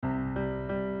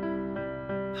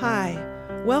Hi,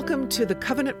 welcome to the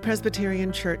Covenant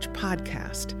Presbyterian Church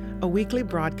podcast, a weekly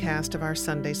broadcast of our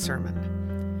Sunday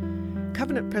sermon.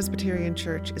 Covenant Presbyterian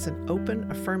Church is an open,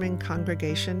 affirming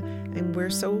congregation, and we're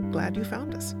so glad you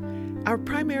found us. Our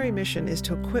primary mission is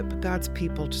to equip God's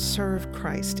people to serve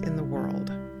Christ in the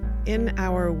world. In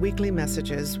our weekly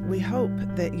messages, we hope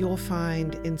that you'll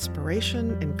find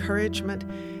inspiration, encouragement,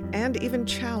 and even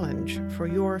challenge for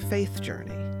your faith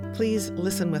journey. Please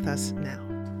listen with us now.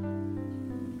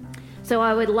 So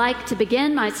I would like to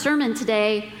begin my sermon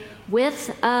today with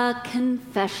a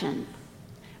confession.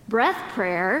 Breath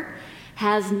prayer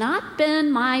has not been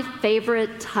my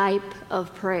favorite type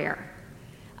of prayer.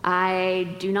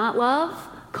 I do not love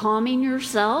calming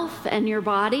yourself and your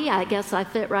body. I guess I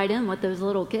fit right in with those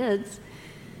little kids.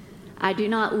 I do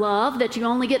not love that you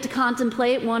only get to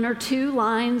contemplate one or two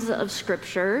lines of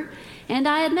scripture. And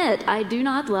I admit, I do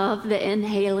not love the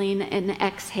inhaling and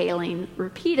exhaling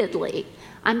repeatedly.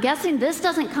 I'm guessing this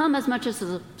doesn't come as much as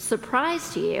a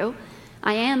surprise to you.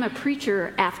 I am a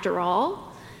preacher after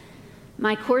all.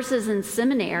 My courses in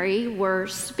seminary were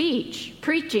speech,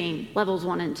 preaching, levels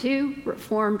 1 and 2,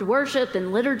 reformed worship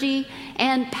and liturgy,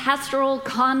 and pastoral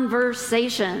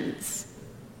conversations.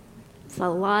 It's a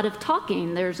lot of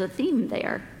talking. There's a theme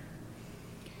there.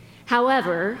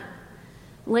 However,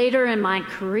 later in my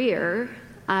career,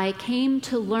 I came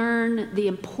to learn the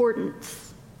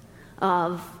importance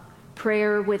of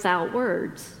prayer without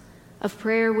words, of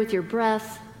prayer with your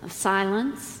breath, of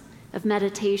silence, of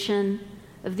meditation,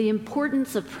 of the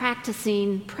importance of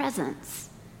practicing presence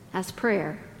as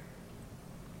prayer.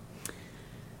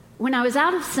 When I was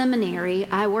out of seminary,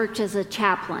 I worked as a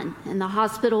chaplain in the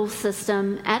hospital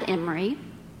system at Emory.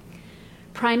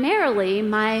 Primarily,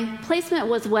 my placement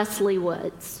was Wesley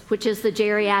Woods, which is the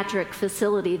geriatric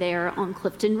facility there on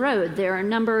Clifton Road. There are a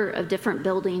number of different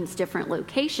buildings, different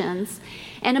locations,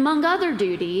 and among other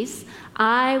duties,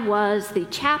 I was the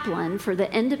chaplain for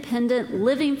the independent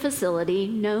living facility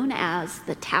known as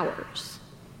the Towers.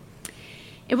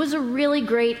 It was a really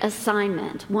great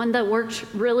assignment, one that worked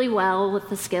really well with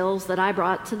the skills that I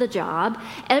brought to the job.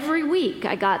 Every week,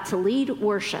 I got to lead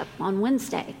worship on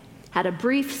Wednesday. Had a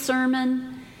brief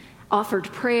sermon, offered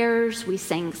prayers, we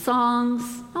sang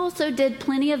songs, also did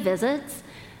plenty of visits,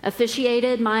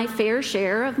 officiated my fair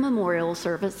share of memorial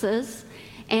services,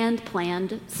 and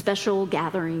planned special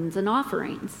gatherings and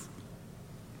offerings.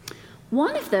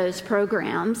 One of those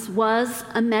programs was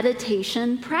a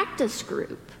meditation practice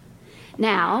group.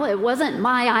 Now, it wasn't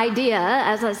my idea,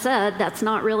 as I said, that's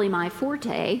not really my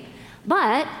forte,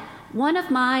 but one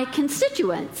of my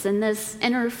constituents in this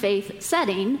interfaith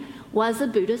setting was a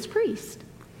Buddhist priest,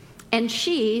 and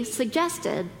she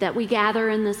suggested that we gather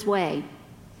in this way.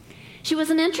 She was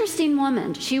an interesting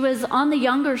woman. She was on the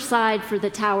younger side for the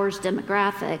Towers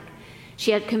demographic.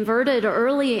 She had converted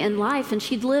early in life, and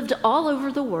she'd lived all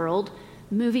over the world,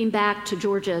 moving back to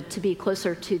Georgia to be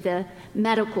closer to the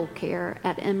medical care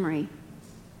at Emory.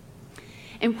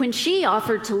 And when she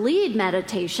offered to lead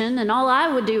meditation, and all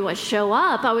I would do was show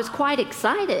up, I was quite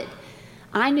excited.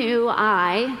 I knew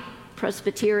I,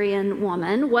 Presbyterian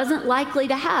woman, wasn't likely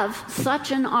to have such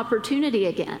an opportunity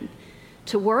again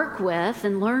to work with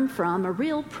and learn from a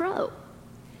real pro.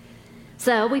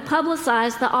 So we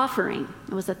publicized the offering.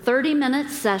 It was a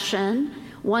 30-minute session,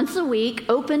 once a week,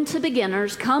 open to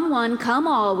beginners, come one, come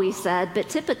all, we said, but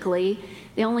typically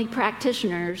the only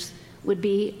practitioners would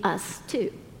be us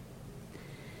two.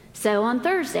 So on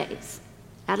Thursdays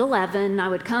at 11, I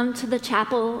would come to the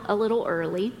chapel a little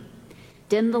early,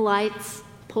 dim the lights,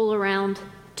 pull around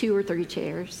 2 or 3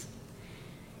 chairs,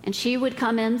 and she would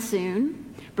come in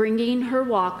soon, bringing her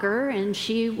walker, and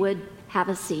she would have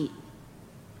a seat.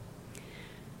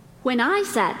 When I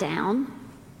sat down,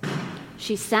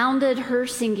 she sounded her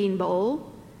singing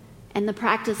bowl, and the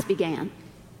practice began.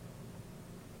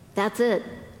 That's it.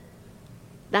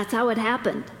 That's how it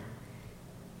happened.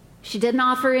 She didn't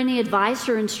offer any advice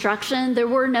or instruction. There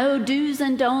were no do's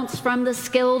and don'ts from the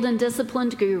skilled and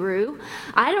disciplined guru.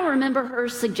 I don't remember her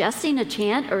suggesting a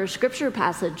chant or a scripture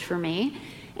passage for me,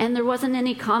 and there wasn't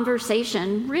any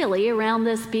conversation, really, around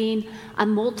this being a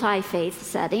multi-faith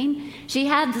setting. She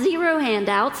had 0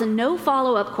 handouts and no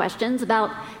follow-up questions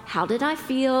about how did I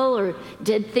feel or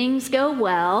did things go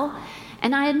well.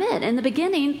 And I admit, in the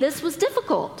beginning, this was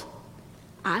difficult.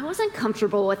 I wasn't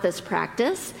comfortable with this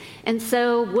practice, and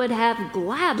so would have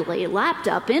gladly lapped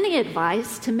up any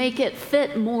advice to make it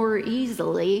fit more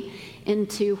easily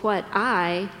into what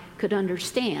I could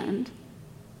understand.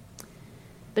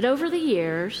 But over the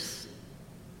years,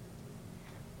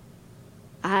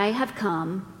 I have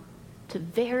come to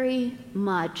very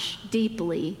much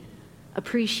deeply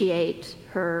appreciate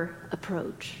her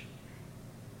approach.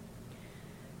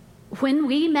 when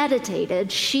we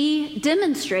meditated, she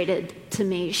demonstrated to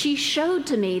me, she showed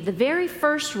to me the very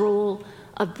first rule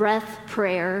of breath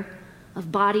prayer,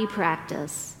 of body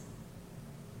practice.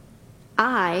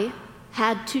 I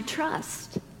had to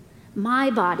trust my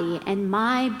body and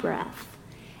my breath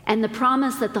and the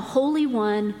promise that the Holy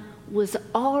One was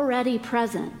already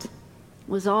present,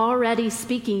 was already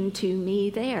speaking to me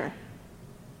there.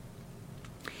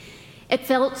 It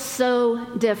felt so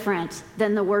different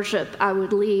than the worship I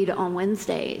would lead on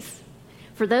Wednesdays.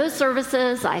 For those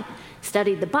services, I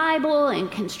studied the Bible and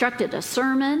constructed a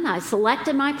sermon. I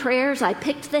selected my prayers. I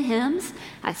picked the hymns.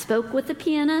 I spoke with the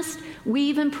pianist. We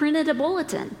even printed a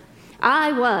bulletin.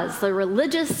 I was the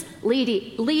religious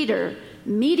leader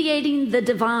mediating the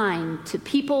divine to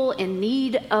people in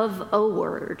need of a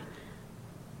word.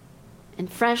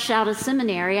 And fresh out of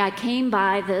seminary, I came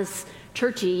by this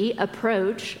churchy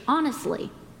approach honestly.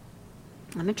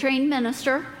 I'm a trained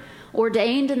minister,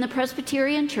 ordained in the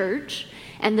Presbyterian Church,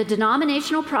 and the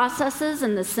denominational processes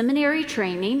and the seminary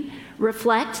training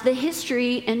reflect the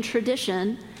history and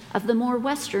tradition of the more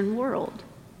Western world.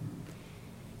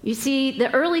 You see,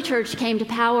 the early church came to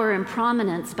power and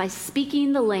prominence by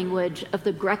speaking the language of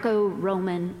the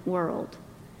Greco-Roman world.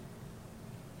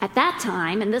 At that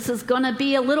time, and this is going to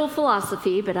be a little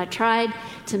philosophy, but I tried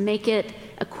to make it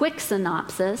a quick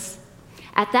synopsis.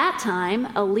 At that time,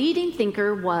 a leading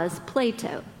thinker was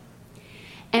Plato.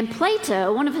 And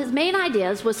Plato, one of his main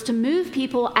ideas was to move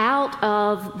people out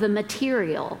of the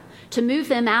material, to move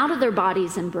them out of their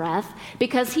bodies and breath,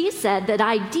 because he said that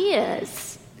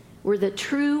ideas were the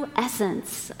true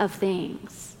essence of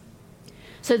things.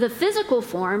 So the physical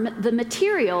form, the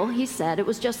material, he said, it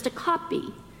was just a copy.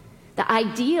 The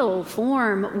ideal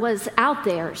form was out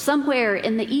there, somewhere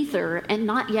in the ether, and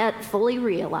not yet fully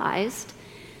realized.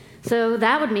 So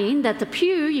that would mean that the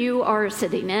pew you are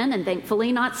sitting in, and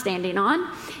thankfully not standing on,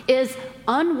 is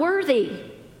unworthy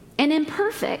and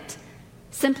imperfect,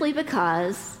 simply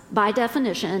because, by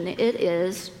definition, it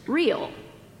is real.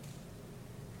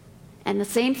 And the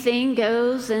same thing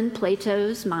goes in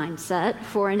Plato's mindset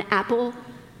for an apple.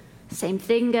 Same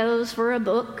thing goes for a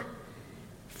book.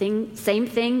 Same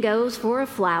thing goes for a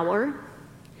flower.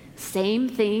 Same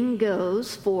thing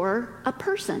goes for a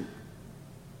person.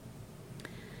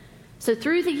 So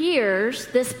through the years,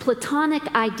 this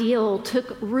Platonic ideal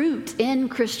took root in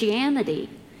Christianity,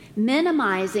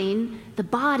 minimizing the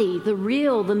body, the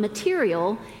real, the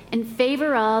material, in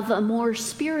favor of a more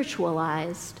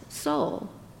spiritualized soul.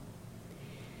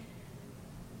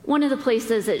 One of the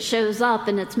places it shows up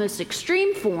in its most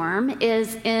extreme form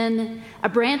is in a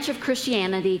branch of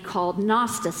Christianity called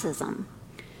Gnosticism.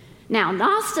 Now,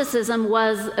 Gnosticism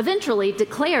was eventually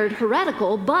declared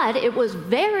heretical, but it was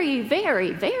very,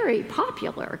 very, very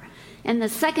popular in the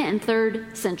 2nd and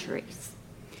 3rd centuries.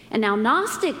 And now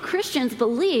Gnostic Christians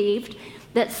believed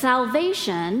that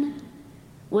salvation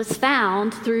was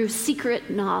found through secret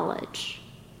knowledge.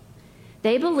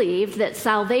 They believed that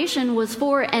salvation was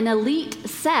for an elite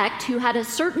sect who had a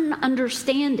certain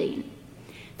understanding.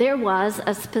 There was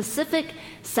a specific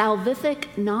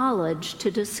salvific knowledge to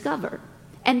discover.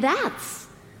 And that's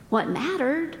what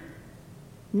mattered,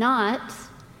 not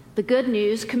the good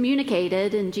news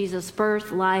communicated in Jesus'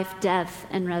 birth, life, death,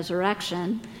 and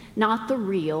resurrection, not the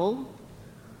real.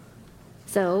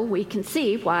 So we can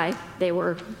see why they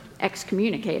were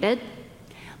excommunicated.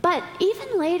 But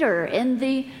even later in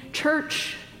the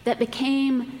church that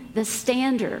became the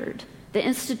standard, the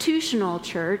institutional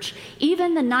church,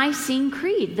 even the Nicene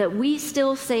Creed that we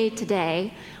still say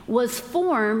today was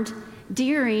formed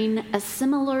during a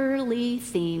similarly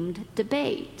themed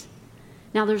debate.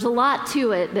 Now, there's a lot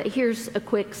to it, but here's a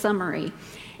quick summary.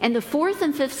 In the 4th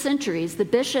and 5th centuries, the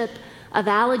Bishop of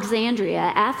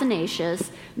Alexandria,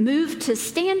 Athanasius, moved to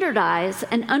standardize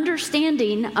an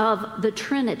understanding of the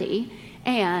Trinity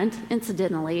and,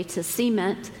 incidentally, to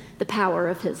cement the power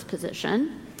of his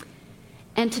position.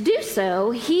 And to do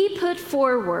so, he put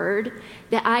forward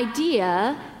the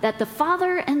idea that the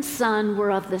Father and Son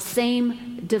were of the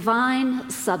same divine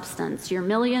substance, your $1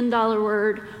 million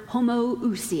word,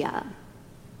 homoousia.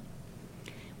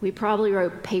 We probably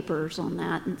wrote papers on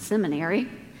that in seminary.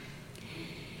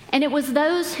 And it was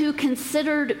those who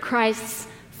considered Christ's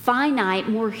finite,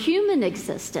 more human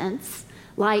existence,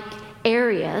 like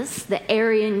Arius, the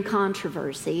Arian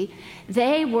controversy,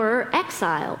 they were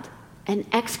exiled and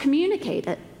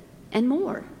excommunicated and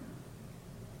more.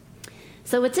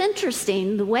 So it's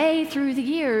interesting, the way through the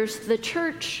years, the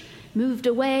church moved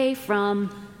away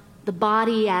from the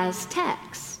body as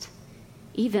text,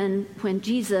 even when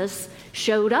Jesus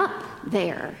showed up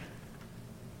there.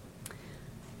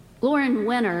 Lauren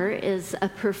Winner is a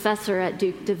professor at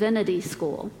Duke Divinity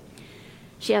School.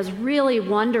 She has really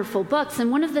wonderful books,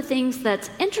 and one of the things that's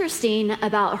interesting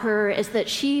about her is that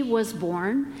she was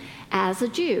born as a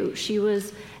Jew. She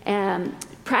was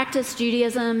practiced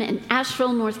Judaism in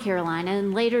Asheville, North Carolina,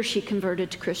 and later she converted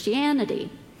to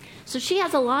Christianity. So she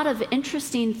has a lot of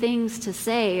interesting things to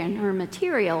say in her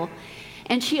material,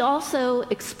 and she also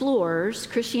explores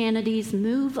Christianity's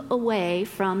move away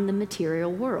from the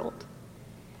material world.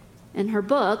 In her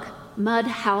book, Mud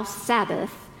House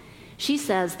Sabbath, she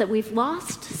says that we've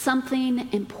lost something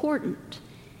important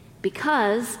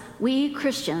because we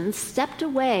Christians stepped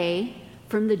away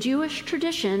from the Jewish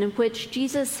tradition in which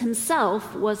Jesus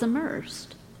himself was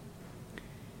immersed.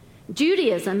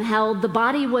 Judaism held the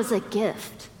body was a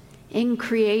gift in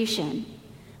creation.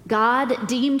 God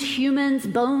deemed humans'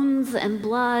 bones and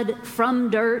blood from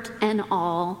dirt and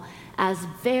all as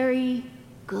very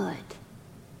good.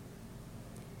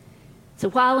 So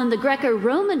while in the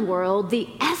Greco-Roman world, the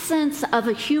essence of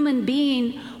a human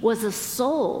being was a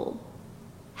soul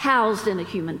housed in a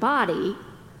human body,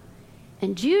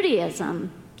 in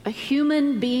Judaism, a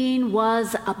human being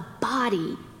was a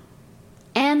body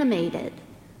animated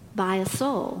by a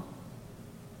soul.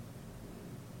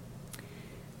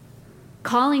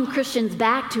 Calling Christians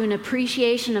back to an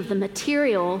appreciation of the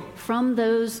material from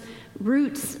those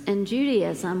roots in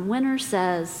Judaism, Winner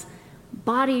says,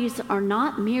 bodies are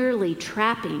not merely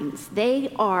trappings,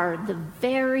 they are the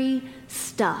very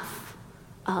stuff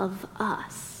of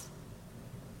us.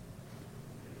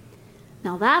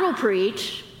 Now that'll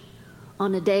preach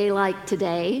on a day like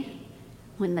today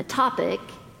when the topic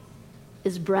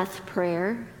is breath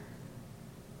prayer.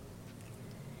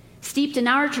 Steeped in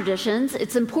our traditions,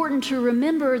 it's important to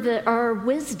remember that our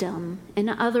wisdom in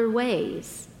other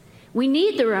ways. We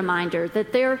need the reminder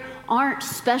that there aren't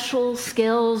special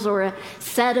skills or a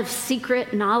set of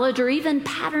secret knowledge or even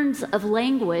patterns of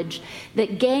language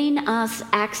that gain us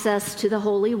access to the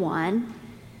Holy One.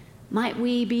 Might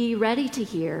we be ready to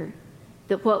hear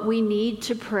that what we need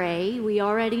to pray, we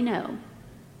already know,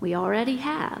 we already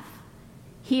have,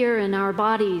 here in our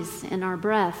bodies, in our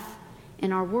breath,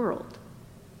 in our world.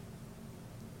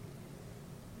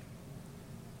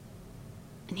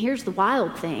 And here's the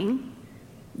wild thing.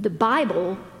 The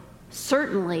Bible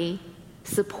certainly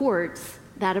supports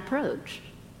that approach.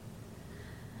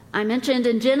 I mentioned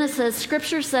in Genesis,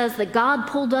 Scripture says that God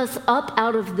pulled us up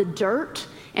out of the dirt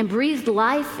and breathed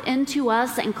life into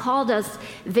us and called us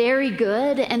very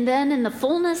good. And then in the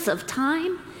fullness of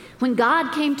time, when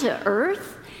God came to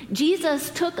earth, Jesus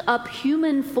took up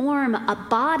human form, a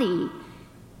body,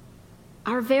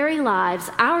 our very lives,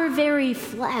 our very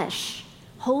flesh,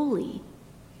 holy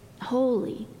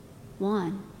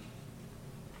one.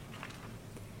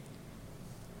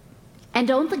 And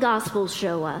don't the Gospels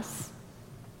show us?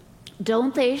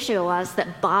 Don't they show us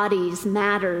that bodies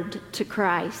mattered to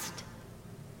Christ?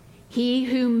 He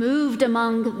who moved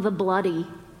among the bloody,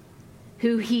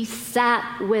 who he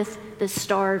sat with the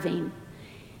starving,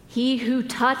 he who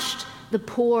touched the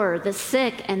poor, the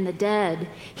sick, and the dead,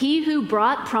 he who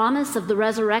brought promise of the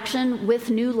resurrection with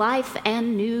new life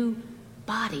and new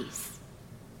bodies.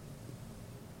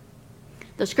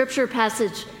 The scripture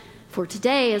passage for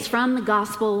today is from the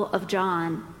Gospel of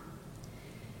John.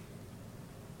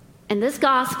 And this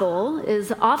gospel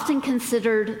is often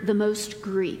considered the most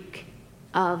Greek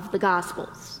of the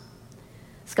Gospels.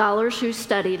 Scholars who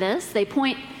study this, they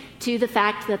point to the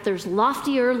fact that there's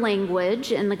loftier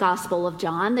language in the Gospel of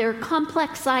John. There are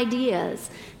complex ideas.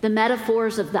 The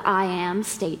metaphors of the I am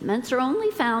statements are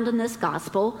only found in this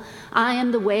gospel. I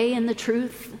am the way and the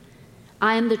truth.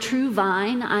 I am the true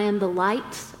vine. I am the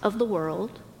light of the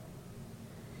world.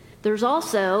 There's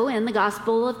also in the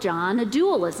Gospel of John a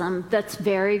dualism that's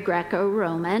very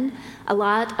Greco-Roman, a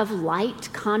lot of light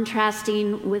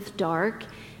contrasting with dark,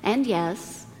 and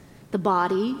yes, the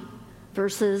body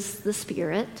versus the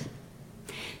spirit.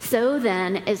 So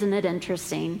then, isn't it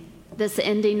interesting, this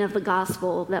ending of the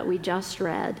gospel that we just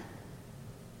read?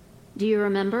 Do you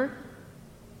remember?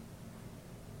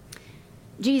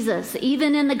 Jesus,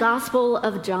 even in the Gospel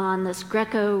of John, this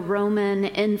Greco-Roman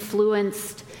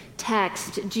influenced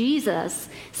text, Jesus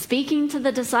speaking to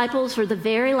the disciples for the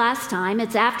very last time,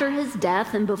 it's after his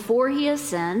death and before he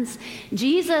ascends,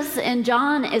 Jesus in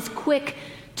John is quick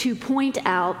to point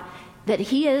out that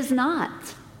he is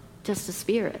not just a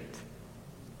spirit.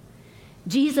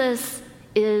 Jesus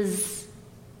is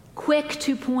quick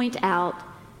to point out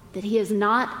that he is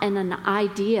not an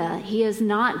idea. He is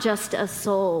not just a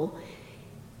soul.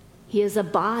 He is a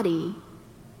body.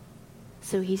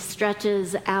 So he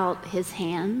stretches out his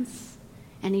hands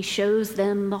and he shows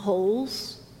them the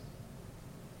holes.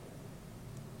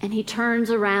 And he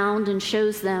turns around and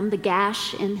shows them the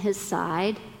gash in his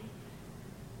side.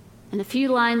 And a few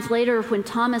lines later, when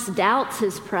Thomas doubts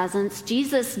his presence,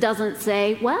 Jesus doesn't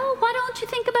say, well, why don't you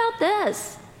think about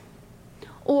this?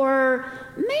 Or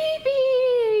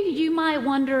maybe you might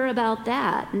wonder about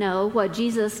that. No, what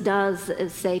Jesus does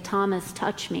is say, Thomas,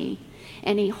 touch me.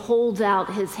 And he holds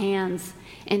out his hands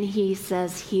and he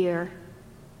says, here.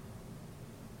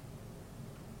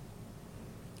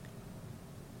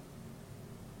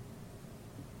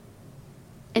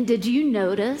 And did you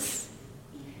notice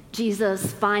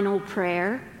Jesus' final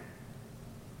prayer?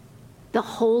 The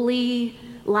holy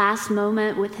last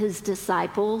moment with his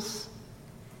disciples?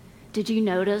 Did you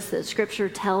notice that Scripture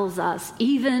tells us,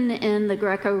 even in the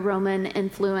Greco-Roman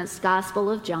influenced Gospel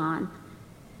of John,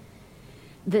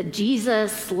 that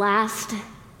Jesus' last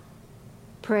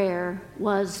prayer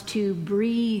was to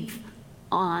breathe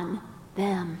on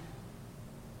them?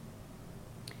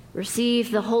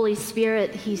 Receive the Holy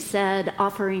Spirit, he said,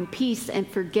 offering peace and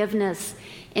forgiveness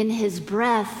in his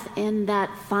breath in that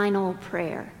final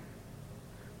prayer.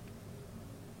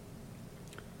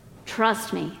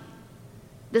 Trust me,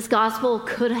 this gospel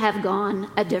could have gone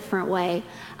a different way.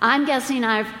 I'm guessing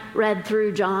I've read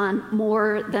through John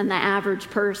more than the average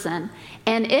person,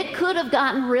 and it could have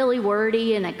gotten really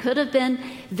wordy, and it could have been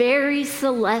very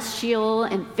celestial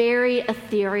and very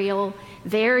ethereal,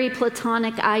 very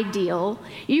Platonic ideal.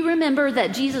 You remember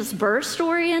that Jesus' birth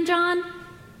story in John?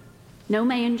 No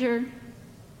manger,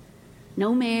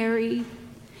 no Mary.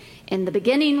 In the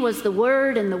beginning was the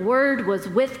Word, and the Word was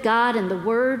with God, and the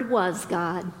Word was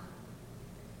God.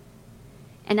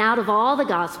 And out of all the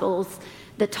Gospels,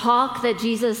 the talk that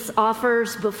Jesus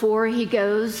offers before he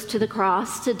goes to the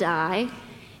cross to die,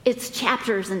 it's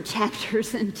chapters and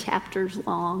chapters and chapters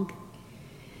long.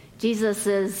 Jesus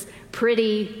is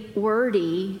pretty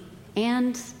wordy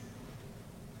and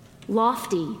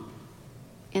lofty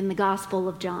in the Gospel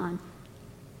of John.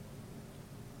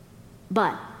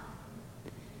 But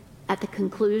at the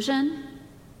conclusion,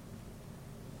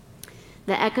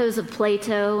 the echoes of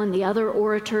Plato and the other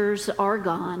orators are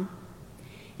gone.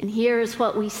 And here is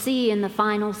what we see in the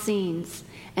final scenes.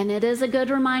 And it is a good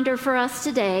reminder for us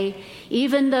today,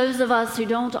 even those of us who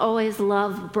don't always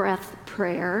love breath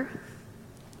prayer.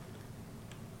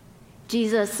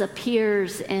 Jesus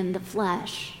appears in the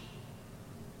flesh,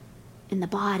 in the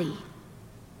body.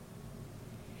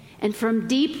 And from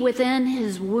deep within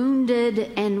his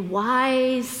wounded and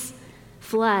wise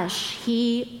flesh,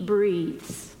 he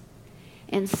breathes.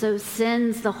 And so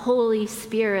sends the Holy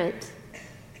Spirit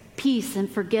peace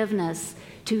and forgiveness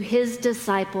to his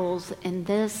disciples in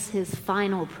this, his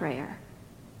final prayer.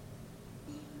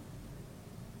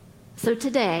 So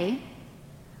today,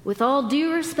 with all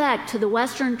due respect to the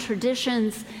Western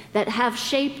traditions that have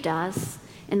shaped us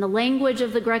in the language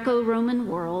of the Greco-Roman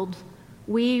world,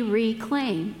 we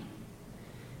reclaim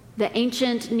the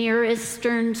ancient Near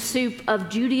Eastern soup of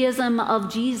Judaism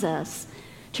of Jesus,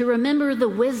 to remember the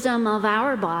wisdom of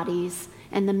our bodies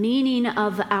and the meaning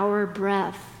of our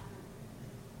breath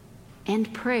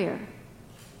and prayer.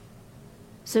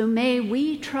 So may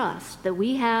we trust that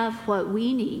we have what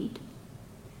we need,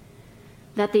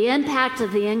 that the impact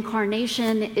of the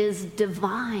incarnation is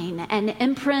divine, an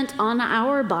imprint on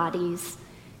our bodies,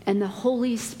 and the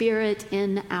Holy Spirit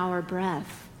in our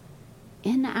breath,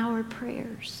 in our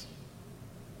prayers.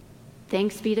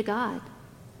 Thanks be to God.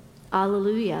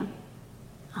 Alleluia.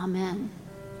 Amen.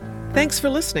 Thanks for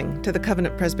listening to the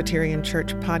Covenant Presbyterian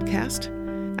Church podcast.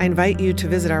 I invite you to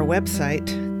visit our website,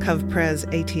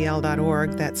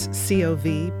 covpresatl.org. That's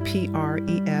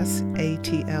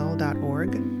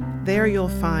covpresatl.org. There you'll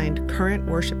find current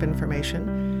worship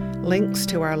information, links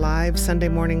to our live Sunday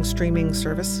morning streaming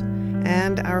service,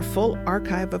 and our full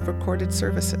archive of recorded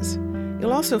services.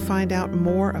 You'll also find out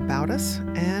more about us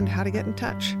and how to get in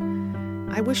touch.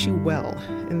 I wish you well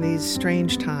in these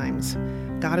strange times.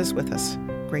 God is with us.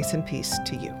 Grace and peace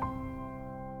to you.